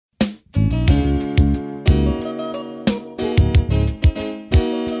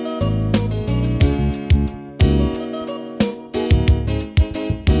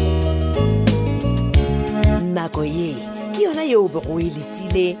ye ke yona yeo be go e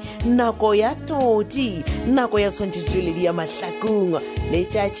letile nako ya toti, nako ya tshwantšhetšweledi ya mahlakong,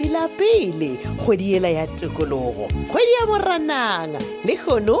 letšatši la pele kgwedi yela ya tikologo, kgwedi ya Moranang. Le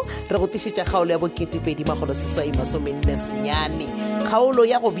kgono re go tišetša kgaolo ya bo 2020 kgaolo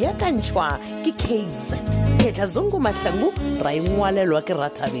ya go beakantšhwa ke KZ Ketla Zungu Mahlangu ra engwalelwa ke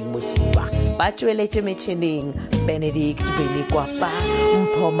Rathabeng Modiba, ba tšweletše metšhineng Benedict Benikwapa,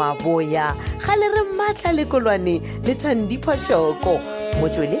 Mpho Maboya, gale re matla lekolwane le Thandi Phashoko,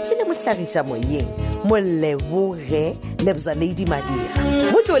 motšweletši le mohlagiša moyeng Moleboge Lebzaledi Madira,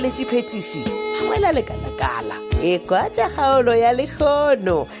 motšweletši phetiši Hawela Lekalakala. E kwa tša kgaolo ya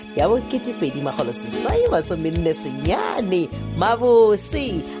lekgono ya bo 2020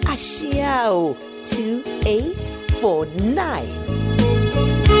 mabose a šiao 2849.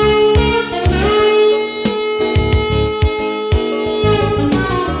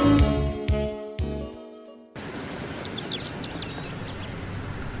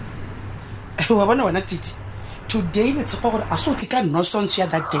 Wa bona wena Titi, today le tshepa gore a se o tle ka nonsense ya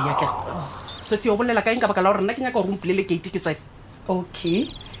that day ya ka. Sylvia o bolela ka eng ka baka la gore nna ke nyaka gore o mpolele gate ke tsena. Okay,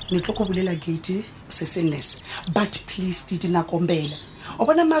 ne tlo go bolela gate se sennes, but please Titi na kombela. O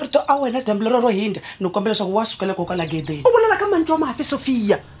bona marito a wena damblero ro hinda no kombela so wa sukela go la gate. O bolela ka mantšwa mafe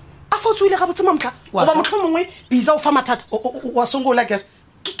Sylvia. A fa tswile ga botse mamtla. Wa ba motlho mongwe biza o fa mathata. Wa songola ke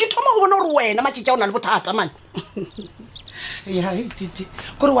thoma go bona gore wena matšitša o na le bothata man. Ya Titi,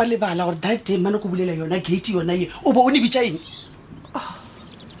 gore wa lebala gore that day mane go bulela yona gate yona ye o bo o ne bitša eng?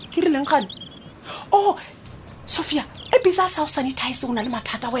 Ke rileng gane? Oh, Sylvia, e biza sa o sanitize o na le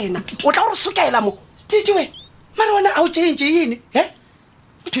mathata wena. O tla gore sukela mo. Titi we, mara wena a o change yini?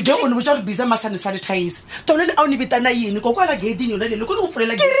 Today o ne botša gore biza masane sanitize. Tolone a o ne bitana yini go kwa la gate yona le go go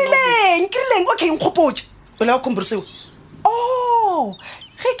folela gate. Ke rileng, okay nkgopotše. O la go kombroseo. Oh,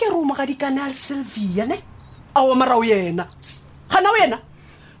 ge ke roma ga dikanal Sylvia ne? Awa mara o yena. Gana o yena?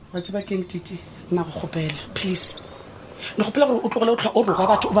 Wa tseba keng Titi, nna go gopela, please. Ne gopela gore o tlogela o roga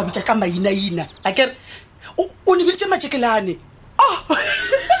batho o ba bitša ka maina. A kere o ne bitše matšekelane.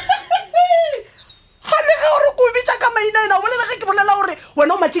 Gane ge gore ko bitša ka maina o bolela ge ke bolela gore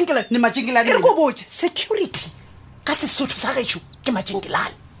wena o matšenkelane. Ne matšenkelane. E re ko botše, security ka Sesotho sa gešo ke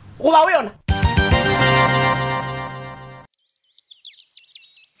matšenkelane. Go ba o yona?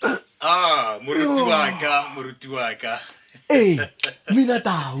 Moruti wa ka. Mina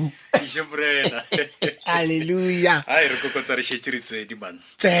tau. Ishobrena. Hallelujah. Ai re kokotsa re šetše re tswedi man.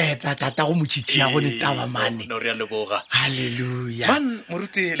 Tseta tata go motšhitši ya go letaba mane. No re a leboga. Hallelujah. Man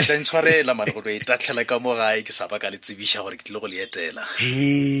moruti le tla ntshwarela man go e tatlhela ka mo gae ke sa ba ka le tsebiša gore ke tlile go le etela.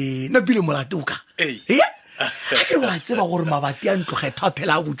 Na pile molatoka. Ke wa tseba gore mabati a ntlogethwa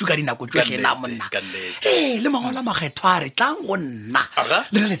phela a botsu ka dinako tsohle na monna. Le mangwala makgetho a re tlang go nna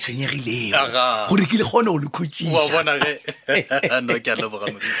le le tshwenyegileng gore ke le kgone go le khutšiša. Wa bona ge no ke a leboga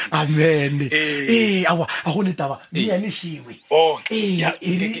moruti. Amen. Awa a go netaba di ya leshiwe. Ya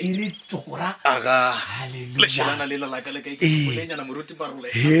iri tsokora. Le shana le la ka le ka ikenyana moruti barole.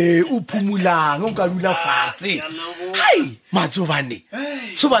 O phumulang o ka dula fatshe. Hai matsobane.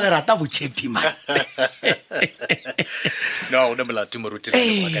 So ba le rata botshepi man. No, ne mela moruti le ka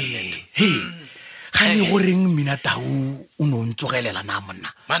nnete. Gane goreng mina tau o no ntsogelela na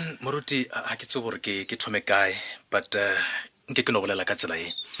monna. Man moruti a ke tse gore ke thome kae but nke ke no bolela ka tsela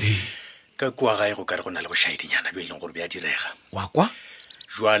e. Ka kwa gae go ka re go na le bošaidinyana be e leng gore be a direga. Wa kwa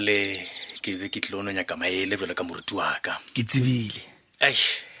jwale ke be ke tlono nya ka maele bjalo ka moruti wa ka. Ke tsebile. Ke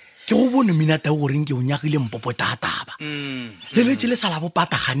go bone mina tau goreng ke o nyagile mpopota taba. Le letse le sala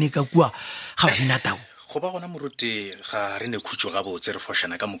bopatagane ka kwa ga mina tau. Go ba gona moruti ga re ne khutšo ga botse re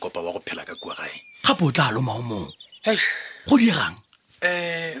fošana ka mokopa wa go phela ka kua gae. Gape o tla lo maomong. Go dirang?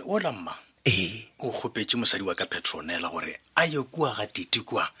 O lamma. O kgopetše mosadi wa ka Phetola gore a ye kua ga Titi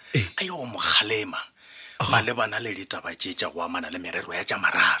kua a ye go mo kgalema malebana le ditaba tše tša go amana le merero ya tša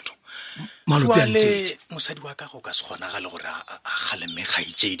marato. Jwale mosadi wa ka go ka se kgonagale gore a kgaleme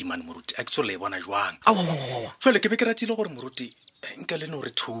kgaetšedi man moruti a ke tso le bona jwang. Jwale ke be ke ratile gore moruti nke le no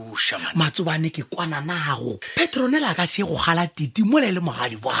re thuša man. Matsobane ke kwana nago Phetola ka se go gala Titi mo le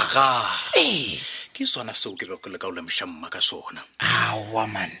mogadi bwa. Ke sona seo ke be ke le ka o lemoša mma ka sona. Awa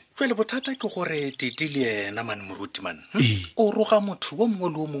man. Jwale bothata ke gore Titi le yena man moruti man. O roga motho o mongwe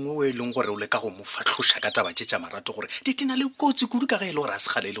le o mongwe o e leng gore o le ka go mo fatlhoša ka taba tše tša marato gore Titi na le kotsi kudu ka ge e le gore a se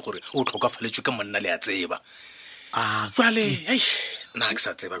galele gore o tlhokafaletswe ke monna le a tseba. Jwale nna ke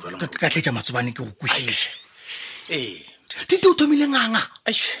sa tseba jwale ka tletša Matsobane ke go kwešiša. Titi o thomile nganga.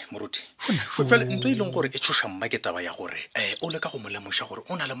 Moruti fela ntho e leng gore e tshoša mma ke taba ya gore o le ka go molemoša gore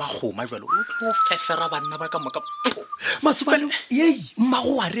o na le magoma jalo o tlo fefera banna ba ka moka matsobane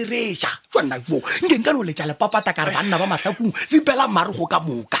mmago wa rereša tswana jo nkeng ka no letša lepapata ka re banna ba mahlakong tsipela mmare go ka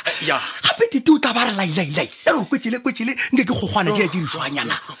moka gape tite o tla ba re lailai ero kwetsele nke ke gogwana ke ya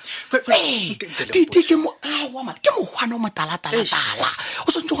dirišwanyana tite ke mogwana o motalatala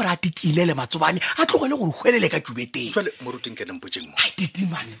o swantse gore a tikile le matsobane a tlogele gore hwelele ka tubeteng jale moruting ke lempotšeng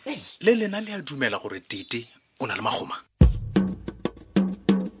mo le lena le a dumela gore tite o na le magoma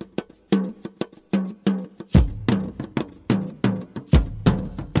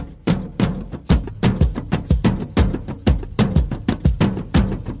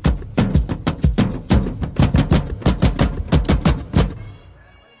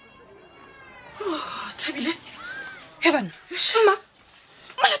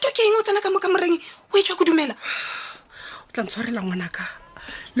tla ntshwarela ngwanaka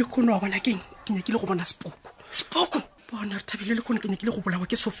le kgono wa bona keng ke nyakile go bona spoko bona re thabile le kgono ke nyakile go bolawa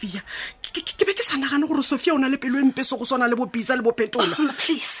ke Sylvia ke be ke sa nagane gore Sylvia o na le pelo e mpeso go swana le bopisa le bophetola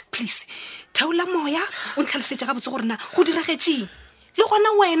please thaula moya o ntlhalosetša ga botse gore na go diragetšeng le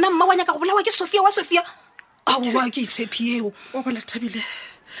gona wena mma wa nyaka go bolawa ke Sylvia aowa ke itshepi eo wa bona thabile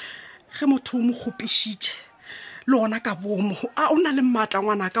ge motho o mo kgopešitše le ona ka bomo a o na le maatla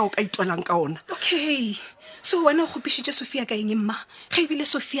ngwanaka o ka itwelang ka ona okay so wena o kgopešitše Sylvia ka eng mma ge ebile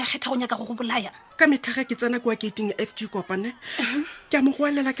Sylvia kgetha go nyaka go bolaya ka metlhaga ke tsena kwa gating FG kopane ke a mo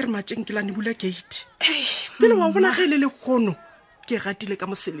goelela ke re matšeng ke la ne bula gate pele wa bona ge le kgono ke ratile ka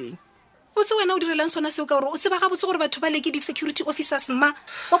moseleng botse wena o direlang sona seo ka gore o tseba ga botse gore batho ba le ke di-security officers mma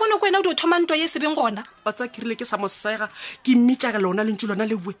wa bona ko wena o di o thoma ntwa ye sebeng gona ba tsa kirile ke sa mosega ke mmitša ka lona lentse lona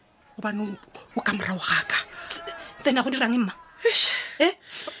lewe gobane o ka morago gaka then a go dirang mma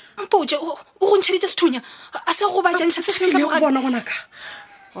mpotse o go ntšheditše sethunya a se go batšantšha se sengsa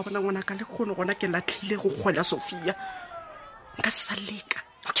bona ngwanaka le kgono gona ke latlhile go kgwela Sylvia nka se sa leka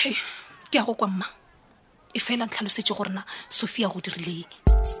okay ke a go kwa mma e fela ntlhalosetše gore na Sylvia go dirileng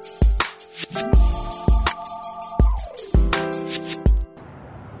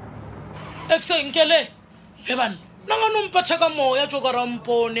eksenkele heban nanga nompatha ka moya tso ka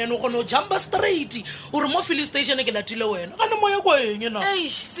rampone ene o kgone o jumpa straight ore mo filling station ke latile wena ka ne moya ko eng ena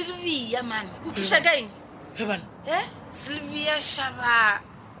Sylvia man go thuša ka eng heban Sylvia shaba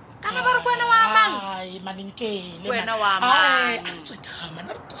kana ba re kwena wa mang ai maninkele wena wa mang man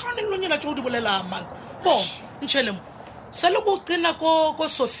ga ne lonyela tso di bolela man bo ntshele mo sale go qina ko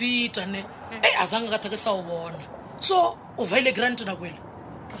Sofita ne azanga ka thake sa o bona so o vaile grant na kwele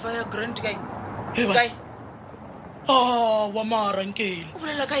ke fa grant ka eng heban wa mara nkele o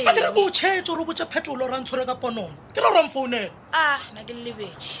bolela ka eng a ke re go tšhetso re botša Phetola ra ntshwere ka ponone ke re ra mfounela na ke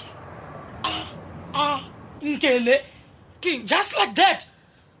lebetše nkele just like that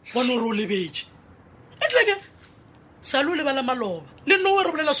bona ore o lebetše etleke sa le o lebala maloba le nno o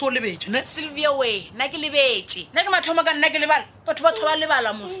re bolela se o lebetše ne Sylvia we na ke lebetše na ke mathomo ka nna ke lebala batho ba thoba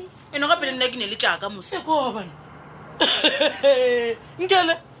lebala mose eno gape le nna ke ne le tšaka mose ekobane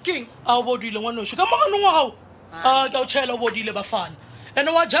nkele king a o bodile ngwanošo ka moganong wa gago ke a o tšhaela o bodile bafana ene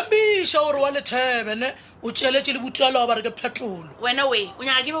wa jambiša ore wa lethebe ne o tšeletše le butialo ba re ke Phetola wena we o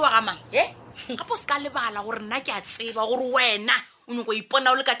nyaka ke be wa gamang gape o se ka lebala gore nna ke a tseba gore wena o nyako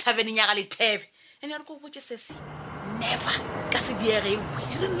ipona o le ka taveneng ya ga lethebe ene re ko o botse sese never ka se diege ewe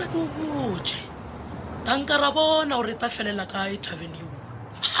e re nna ke o botse tanka ra bona gore e ta felela kae tavene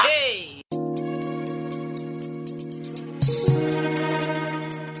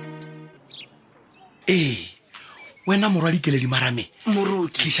eo wena morwa Dikeledi marame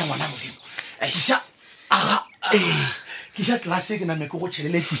moruti tliša ngwana modimo tliša tlase ke name ke go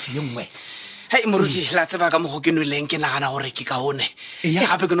tšhelele thusi ye nngwe hei moruti la tseba ka mogo ke nweleng ke nagana gore ke kaone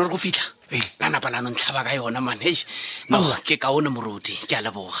gape ke no re go fitlha la napa la no ntlhaba ka yona man no ke kaone moruti ke a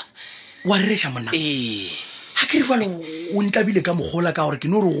leboga wa rereša monna ga ke re falo o ntlabile ka mogola ka gore ke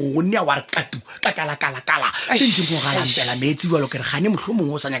no re go nne a wa re katu ka kala senke go galampela metsi jalo ke re gane motlho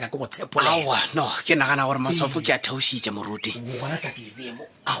mongwe o sa nyaka ke go tshepolela no ke nagana gore maswafo ke a theositše moruti gona ka ke bemo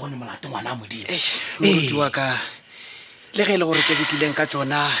a gone molate ngwana a modimo moruti wa ka le ge e le gore tse ke tlileng ka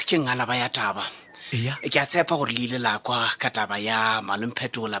tsona ke ngalaba ya taba ke a tshepa gore le ile la kwa ka taba ya malome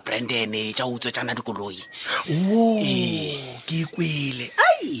Phetola Brandon tša utswe tšana dikoloi ke kwele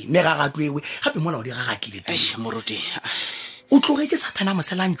megagatwewe gape mola o di gagatlile moruti o tlogetse sathana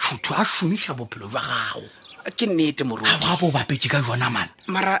moselantšhutho a šomiša bophelo jwa gago ke nnete moruti gape o bapetse ka jona man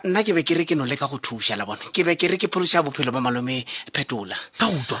mara nna ke be ke re ke no le ka go thuša la bona ke be ke re ke phološa bophelo ba malome Phetola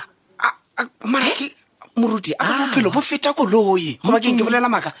ka utswa mara moruti a bophelo bo feta koloi goba ke bolela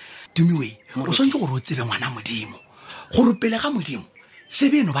maka tumiwe o swantse gore o tsebe ngwana modimo gore pele ga modimo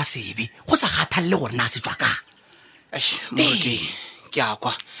sebeno ba sebe go sa kgathalle gore na se tswa ka moruti ke a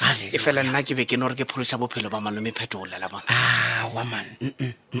kwa Hallelujah. e fela nna ke be ke no re ke pholosa bophelo ba malome Phetola la bona wa man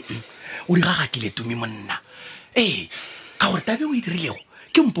o di gagakile tumi monna ka gore tabe o e dirilego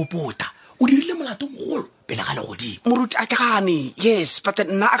ke mpopota o dirile molato mogolo pele ga le godimo moruti a ke gane yes but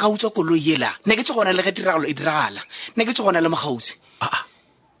nna a ga utswa koloi yela ne ke tsogona le ge tiragalo e diragala ne ke tsogona le mogausi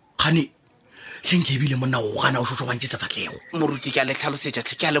gane tlhenke ebile monna go gana o šotsobantse sefatlego moruti ke a le tlhalosetša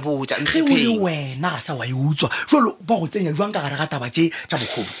ke a le botsa ge o le wena ga sa wa e utswa jalo ba go tsenya jwang ka gare ga taba tše tša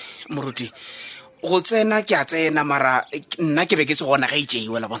bokgodu moruti go tsena ke a tsena mara nna ke be ke se gona ga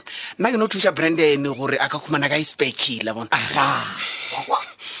itšeiwe la bona nna ke no thuša Brandon gore a ka khumana ka ispeki la bona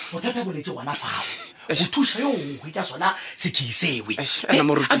bothata boletse gona fao go thuša yo ngwe ka sona sekeisewe ana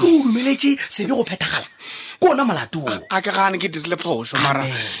moruti. a ke o dumeletse sebe go phethagala ke ona molato a ke gane ke dirile phošo mara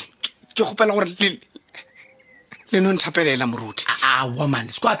ke gopela gore le no nthapelela moruti woman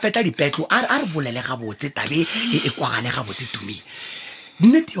se ko a peta dipetlo a re bolele gabotse tabe e kwagale gabotse tumi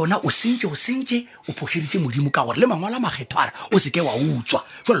nnete yona o sentše o phošeditše modimo ka gore le mangwala a makgethwara o seke wa utswa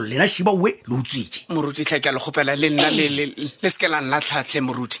jalo lena šiba oe le utswitše moruti tlha ke a le gopela le nna le seke la nna tlhatlhe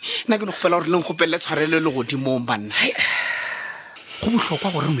moruti nna ke ne gopela gore le nkgopelele tshwarelo le godimong banna go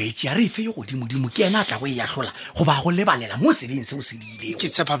bohlokwa gore moetši a re efe yo godimodimo ke ena a tla go e yahlola go ba go lebalela mo sebeng se o se diilego ke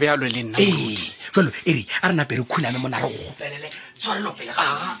tshepa bjalo le nna moruti jalo ere a re napere khuname mona re go gopelele tshwarelo pele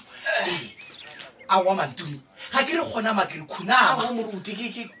ga a wa mantumi ga ke re kgona makere khunama moruti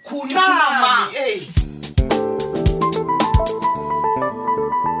ke khunama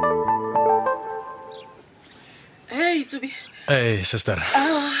Tsobi sister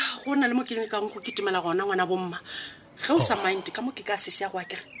go na le mo ke nyakang go kitimela gona ngwana bomma ge o sa mind ka mo ke ka sese ya go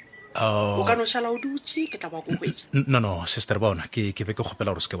akere o ka no šala o dutse ke tla ba go hwetša no sister bona ke be ke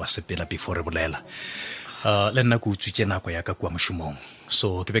kgopela gore se ke wa sepela before re bolela le nna ke utswitse nako ya ka kua mošomong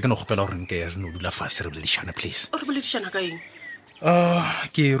so ke be ke no kgopela gore nke re no dula fase re boledišana please o re boledišana ka eng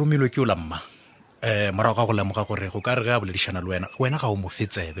ke romilwe ke o la mma morago ga go lemoga gore go ka re ge a boledišana le wena ga o mo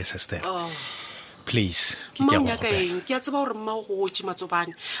fetsebe sister please ke mma o nyaka eng ke a tseba gore mma o go gotse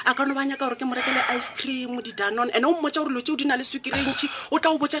matsobane a ka no ba nyaka gore ke mo rekele ice cream di-danon and o mmotsa gore lo tseo di na le sukirentšhi o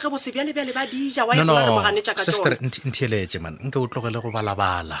tla o botsa ge bosebjalebjale ba dija wa egola re moganetša ka sister tsone ntheeletse man nke o tlogele go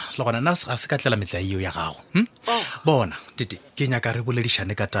balabala le gona nna ga se ka tlela metla eo ya gago bona tite ke nyaka re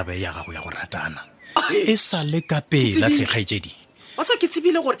boledišane ka tabe ya gago ya go ratana e sa le ka pela tlhekgaetsedi wa tsa ke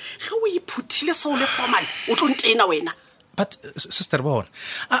tsebile gore ge o iphuthile seo le formal o tlo ntena wena but sister bona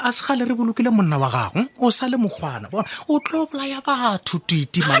a se gale re bolokile monna wa gago o sa le mogwana bona o tlo bolaya batho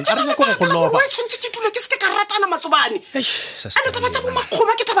titi man a re nyako go go loba o tshwantse ke dule ke se ke ka ratana matsobane a ne taba tsa bo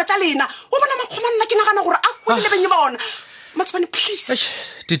makgoma ke taba tsa lena o bona makgoma nna ke nagana gore a kwele lebenye ba ona matsobane please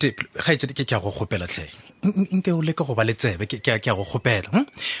tite gaetsedi ke a go gopela tlhe nke o leke go ba le tsebe ke a go gopela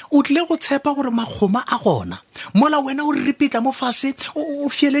o tlile go tshepa gore makgoma a gona mola wena o re repitla mo fase o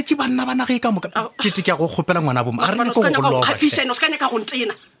fieletše banna ba nage ka moka tite ke a go gopela ngwana boma a re nyako go go loba o se ka nyaka go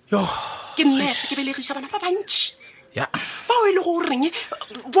ntena ke nnese ke belegiša bana ba bantši ba o e le go reng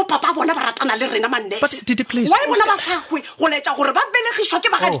bo papa bona ba ratana le rena mannese But Titi, please, why bona ba sagwe go letša gore ba belegišwa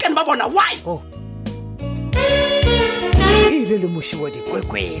ke bagadikane ba bona why ile le moši wa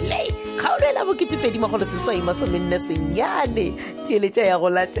dikwekwele kgaolela boketepedi magolo seswai masomenne senyane theeletša ya go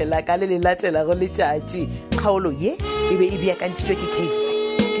latela ka le le latela go letšatši kgaolo ye e be e beakantšitšwe ke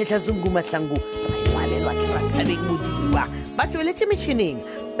kset ketlhazungu mahlangu ra engwalelwa ke rathabeng modiba ba tsweletše metšhineng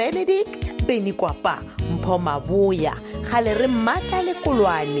benedict benikwapa mpho maboya gale re mmatla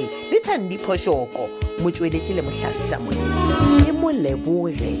lekolwane le thandi phošoko motsweletše le mohlagiša moyeng ke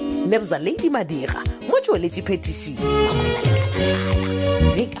moleboge lebza lady madira motsweletše phetiši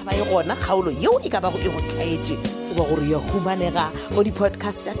e ka ba e gona kgaolo yeo e ka bago e go tlaetše tseba gore ya humanega go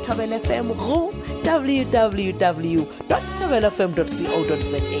di-podcast ya Thobela FM go www .thobelafm co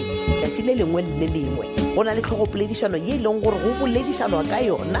za tšatši le lengwe le lengwe go na le tlhogopoledišano ye e leng gore go boledišanwa ka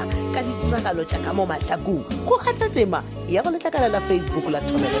yona ka ditiragalo tša ka mo mahlakong go kgatha tema ya go letlakala la Facebook la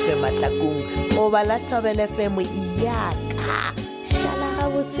Thobela FM mahlakong goba la Thobela FM yaka šala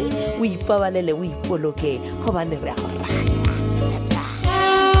gabotse o ipabalele o ipoloke gobane re ya go rata